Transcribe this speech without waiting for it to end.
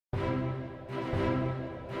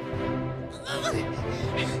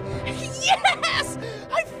Yes!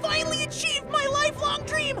 I finally achieved my lifelong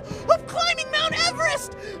dream of climbing Mount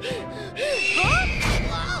Everest!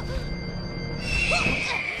 Huh?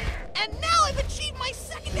 And now I've achieved my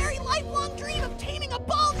secondary lifelong dream of taming a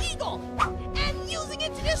bald eagle and using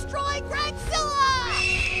it to destroy Gregzilla!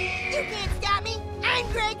 You can't stop me! I'm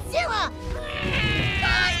Gregzilla!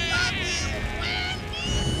 I love you,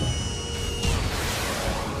 Wendy!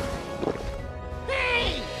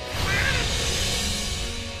 Hey!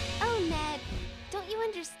 Oh, Ned, don't you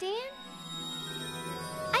understand?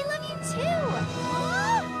 I love you too!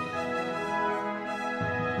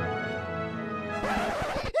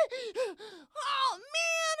 Oh,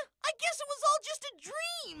 man! I guess it was all just a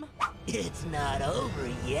dream! It's not over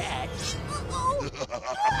yet. Uh-oh!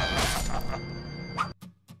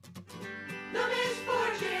 The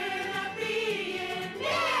misfortune of being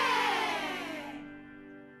Ned!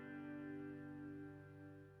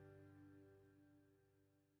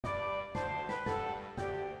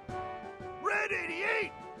 Red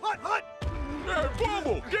 88! Hut, hut! Hey,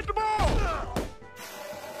 Bubble, get the ball!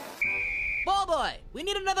 Ball boy, we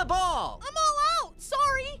need another ball. I'm all out!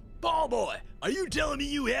 Sorry! Ball boy, are you telling me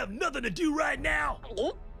you have nothing to do right now?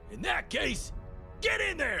 In that case, get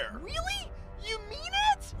in there! Really? You mean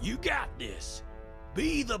it? You got this.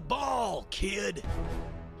 Be the ball, kid.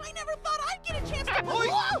 I never thought I'd get a chance to... Oi!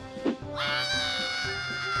 Whoa!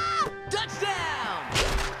 Ah! Touchdown!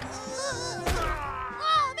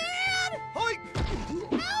 Oh, man! Hoi!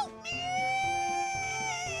 Help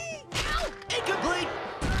me! Ow! Incomplete!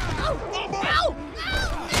 Ow! Ow! Ow!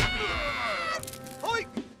 Hoi!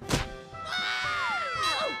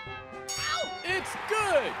 Ow! Ow! It's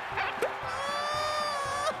good!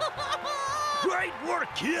 Great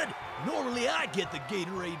work, kid! Normally I get the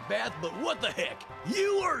Gatorade bath, but what the heck?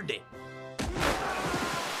 You earned it!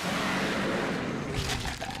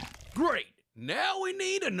 Great! Now we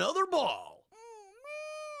need another ball.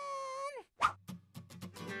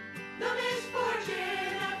 The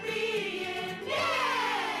misfortune of being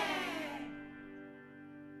Ned!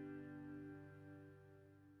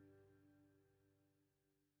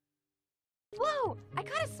 Whoa, I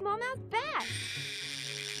caught a smallmouth bass.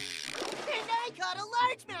 And I caught a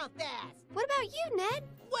largemouth bass! What about you, Ned?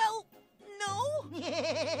 Well, no.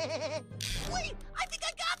 Wait, I think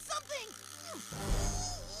I got something.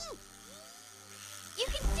 You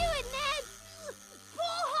can do it, Ned!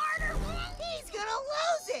 Pull harder. He's gonna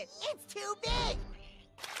lose it! It's too big!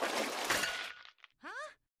 Huh?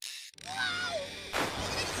 Wow!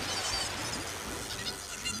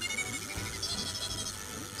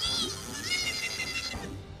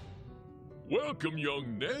 Welcome,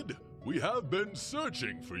 young Ned. We have been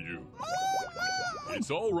searching for you. It's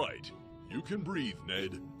all right. You can breathe,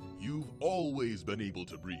 Ned. You've always been able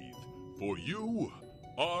to breathe. For you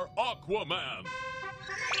are Aquaman.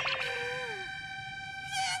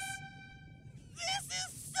 This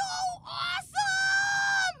is so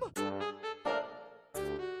awesome!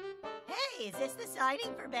 Hey, is this the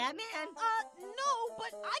signing for Batman? No,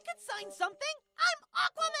 but I could sign something. I'm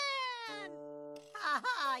Aquaman!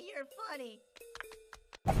 Haha, you're funny.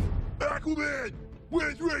 Aquaman!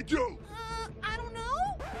 Where's Rachel? I don't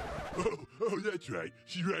know. Oh, that's right.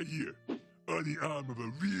 She's right here. On the arm of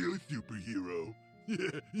a real superhero.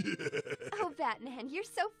 Yeah. Oh, Batman, you're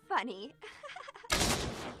so funny.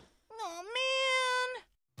 Oh, man.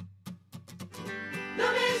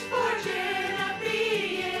 The misfortune of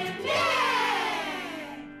being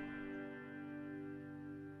Ned!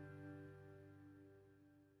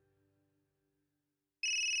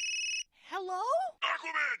 Hello?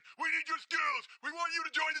 Aquaman, we need your skills. We want you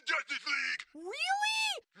to join the Justice League.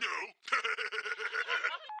 Really? No.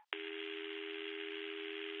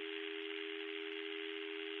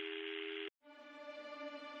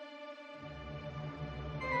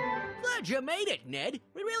 Glad you made it, Ned.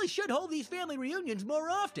 We really should hold these family reunions more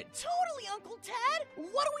often. Totally, Uncle Ted.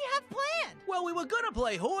 What do we have planned? Well, we were gonna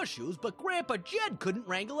play horseshoes, but Grandpa Jed couldn't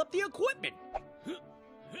wrangle up the equipment.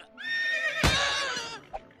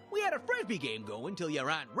 We had a frisbee game going till your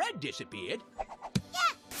Aunt Red disappeared.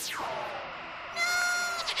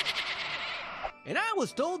 And I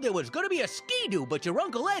was told there was gonna be a ski-doo, but your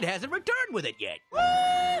Uncle Ed hasn't returned with it yet.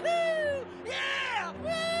 Woohoo! Yeah!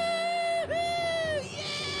 Woohoo!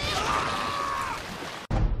 Yeah!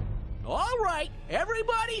 All right,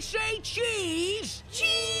 everybody say cheese.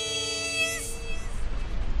 Cheese!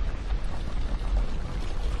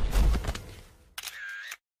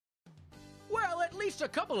 Well, at least a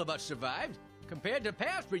couple of us survived. Compared to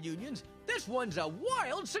past reunions, this one's a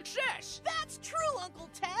wild success. That's true, Uncle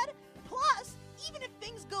Ted. Plus, even if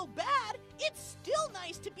things go bad, it's still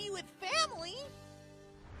nice to be with family.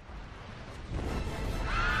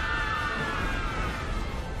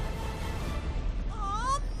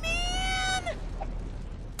 Aw, man!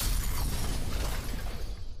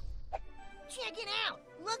 Check it out.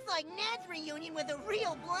 Looks like Ned's reunion was a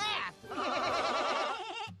real blast.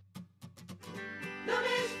 The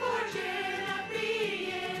misfortune of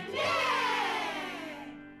being Ned.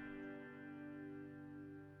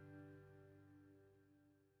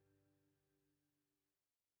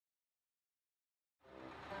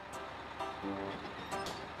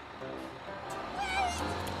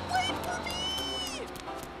 Wait for me!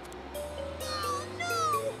 Oh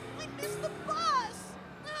no! I missed the bus!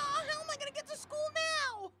 How am I gonna get to school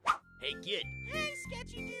now? Hey, kid, Hey,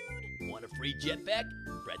 sketchy dude! want a free jetpack?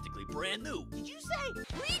 Practically brand new. Did you say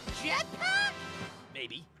free jetpack?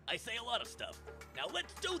 Maybe. I say a lot of stuff. Now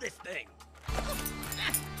let's do this thing.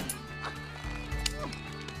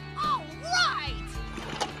 All right!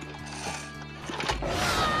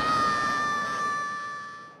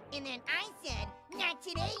 And then I said, not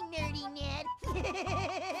today, nerdy Ned.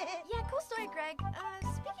 Yeah, cool story, Greg.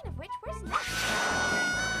 Speaking of which, where's Ned?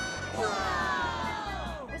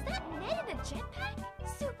 Whoa! Was that Ned in a jetpack?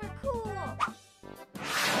 Super cool.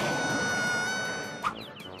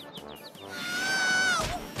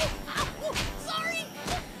 Ow! Sorry!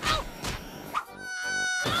 Ow!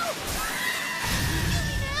 Ow!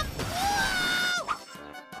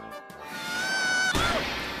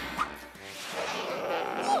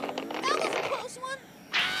 That was a close one.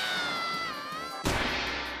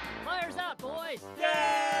 Fire's out, boys!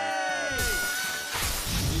 Yay!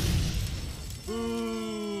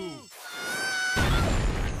 Boo!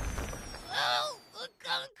 Oh, the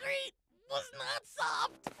concrete was not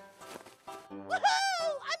soft.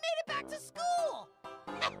 Woohoo! I made it back to school.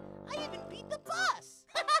 I even beat the bus.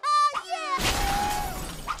 Yeah!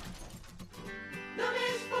 The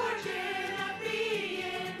misfortune of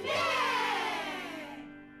being Ned.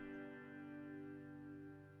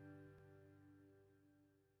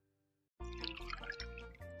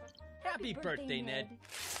 Happy birthday, Ned.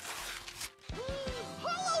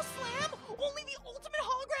 Hollow Slam! Only the ultimate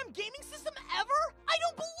hologram gaming system ever? I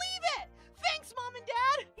don't believe it! Thanks, Mom and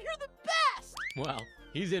Dad! You're the best! Well,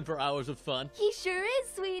 he's in for hours of fun. He sure is,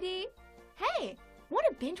 sweetie. Hey, want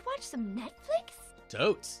to binge watch some Netflix?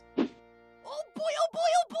 Totes. Oh boy, oh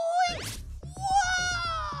boy, oh boy!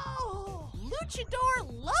 Whoa! Luchador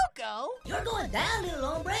Loco? You're going down, little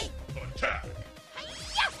hombre. Attack!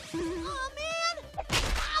 Hi-ya! Oh man!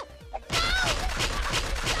 Ow! No!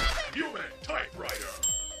 Stop it! Human typewriter!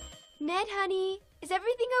 Ned, honey, is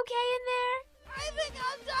everything okay in there? I think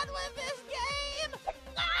I'm done with this game!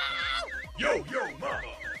 Ow! Yo,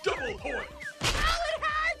 mama! Double points! Ow, it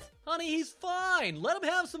hurts! Honey, he's fine. Let him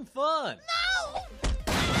have some fun. No!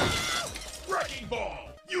 Ow! Wrecking ball!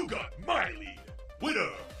 You got my lead!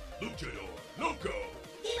 Winner! Luchador Loco!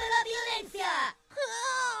 Viva la violencia!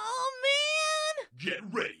 Oh man! Get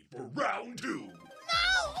ready for round 2! No!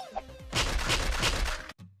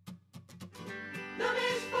 The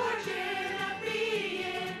misfortune of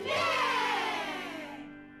being Ned.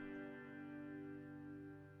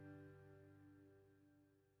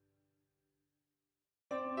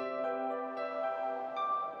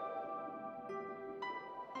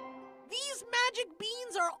 These magic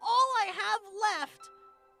beans are all I have left.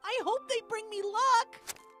 I hope they bring me luck.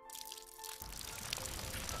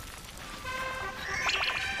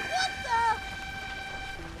 What the?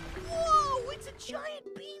 Whoa, it's a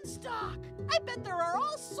giant beanstalk. I bet there are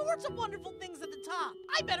all sorts of wonderful things at the top.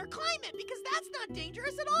 I better climb it because that's not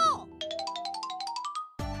dangerous at all.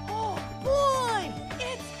 Oh boy,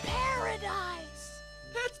 it's paradise.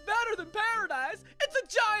 It's better than paradise. It's a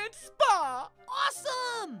giant spa.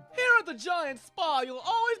 Awesome. Here at the giant spa, you'll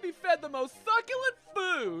always be fed the most succulent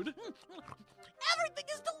food Everything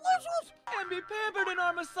is delicious. and be pampered in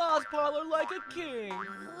our massage parlor like a king.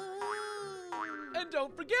 And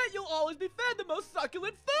don't forget, you'll always be fed the most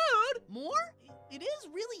succulent food. More? It is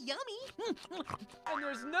really yummy. And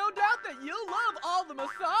there's no doubt that you'll love all the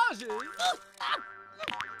massages. Okay,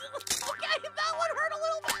 that one hurt a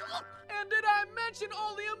little bit. And did I mention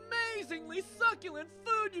all the amazingly succulent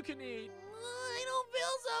food you can eat? I don't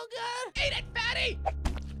feel so good. Eat it, fatty!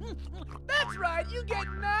 That's right, you get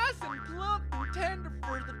nice and plump and tender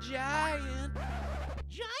for the giant.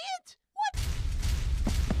 Giant? What?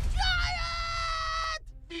 Giant!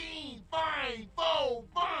 Fee, fi, fo,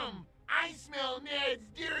 bum! I smell Ned's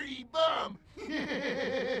dirty bum!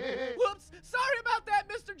 Whoops, sorry about that,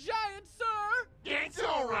 Mr. Giant, sir. It's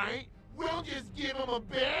alright. We'll just give him a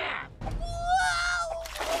bath. Whoa!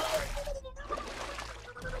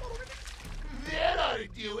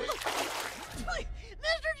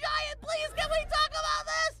 Please, can we talk about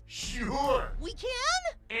this? Sure. We can?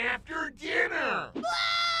 After dinner.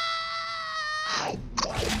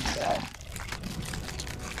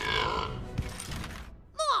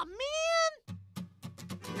 Aw, man!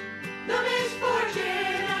 The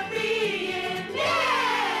misfortune of being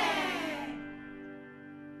Ned.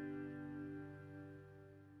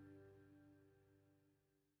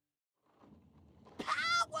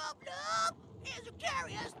 Power up! Here's a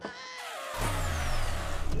curious thing!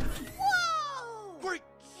 Whoa! Great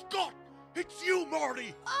Scott! It's you,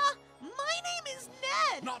 Marty! My name is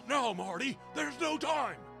Ned! Not now, Marty. There's no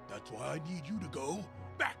time. That's why I need you to go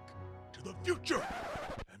back to the future.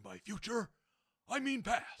 And by future, I mean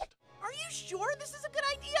past. Are you sure this is a good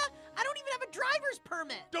idea? I don't even have a driver's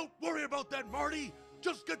permit! Don't worry about that, Marty.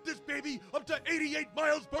 Just get this baby up to 88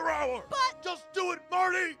 miles per hour. But- Just do it,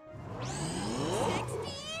 Marty! 60,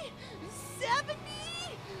 70,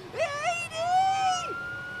 80!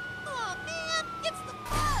 Oh man, it's the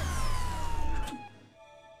bus!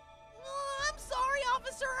 Oh, I'm sorry,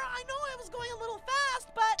 officer. I know I was going a little fast,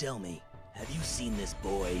 but... Tell me, have you seen this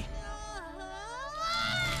boy?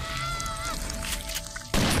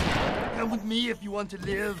 Come with me if you want to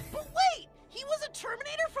live. But wait, he was a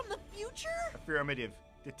Terminator from the future? Affirmative.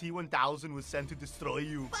 The T-1000 was sent to destroy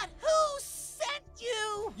you. But who sent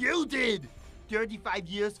you? You did! 35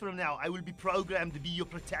 years from now, I will be programmed to be your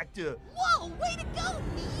protector. Whoa, way to go,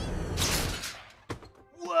 me!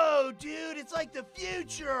 Whoa, dude, it's like the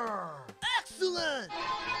future! Excellent!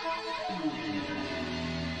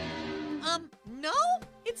 No?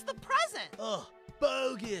 It's the present! Oh,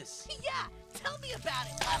 bogus! Yeah, tell me about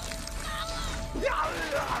it! I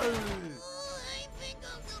think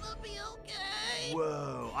I'm gonna be okay.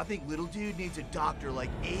 Whoa, I think little dude needs a doctor like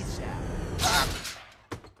ASAP.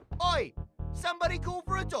 Oi! Somebody call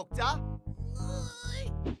for a doctor?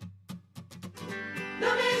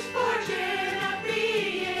 The misfortune of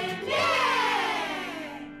being Ned.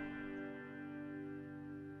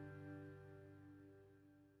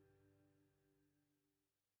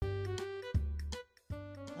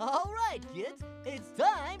 All right, kids, it's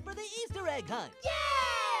time for the Easter egg hunt.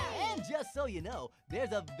 Yeah! And just so you know,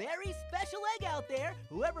 there's a very special egg out there.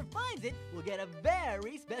 Whoever finds it will get a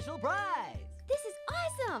very special prize. This is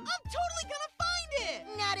awesome! I'm totally gonna find it!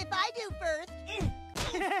 Not if I do first.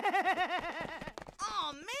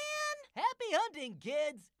 Aw, man! Happy hunting,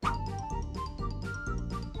 kids!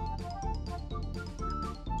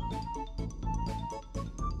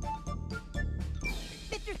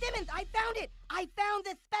 Mr. Simmons, I found it! I found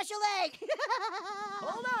the special egg!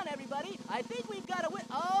 Hold on, everybody. I think we've got a win.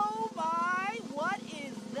 Oh my, what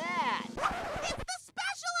is that? It's the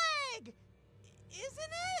special egg!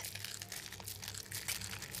 Isn't it?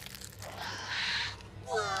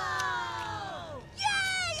 Whoa!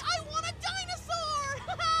 Yay! I want a dinosaur!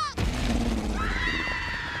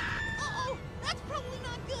 Uh-oh, that's probably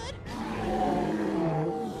not good.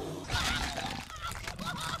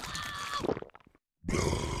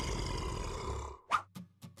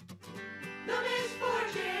 The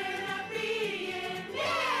misfortune of being Ned.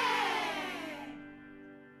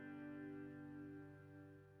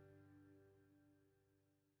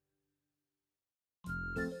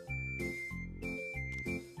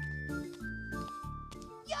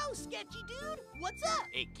 Yo, sketchy dude, what's up?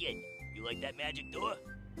 Hey, kid, you like that magic door?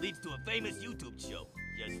 Leads to a famous YouTube show.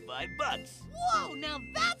 Just $5. Whoa, now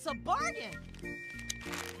that's a bargain!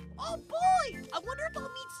 Oh boy! I wonder if I'll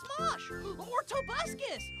meet Smosh, or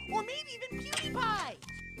Tobuscus, or maybe even PewDiePie!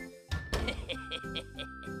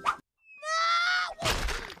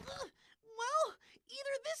 Well,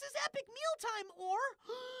 either this is epic mealtime or...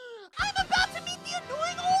 I'm about to meet the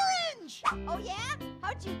annoying orange! Oh, yeah?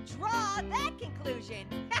 How'd you draw that conclusion?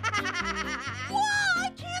 Whoa,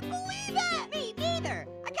 I can't believe it! Me neither.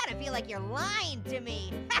 I kind of feel like you're lying to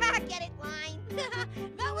me. Get it, line?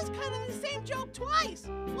 That was kind of the same joke twice,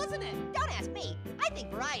 wasn't it? Don't ask me. I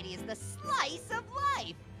think variety is the slice of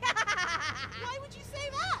life. Why would you say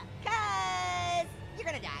that? 'Cause you're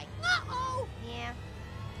gonna die. Uh-oh! Yeah.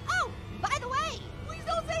 Oh, by the way. Please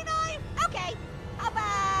don't say knife! Okay, how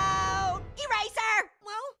about eraser?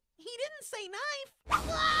 Well, he didn't say knife.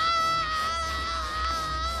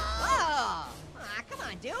 Oh, come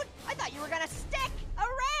on, dude. I thought you were gonna stick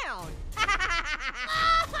around.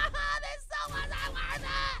 There's so much I worth it!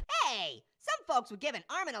 Hey, some folks would give an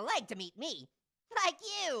arm and a leg to meet me. Like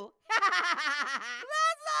you.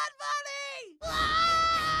 That's not funny!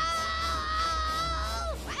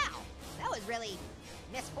 Wow, that was really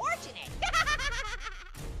misfortunate.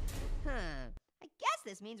 I guess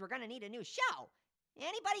this means we're gonna need a new show.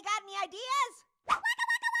 Anybody got any ideas?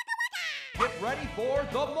 Get ready for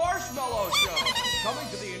the Marshmallow Show, coming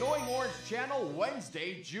to the Annoying Orange Channel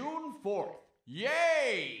Wednesday, June 4th.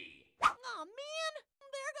 Yay! Aw, man!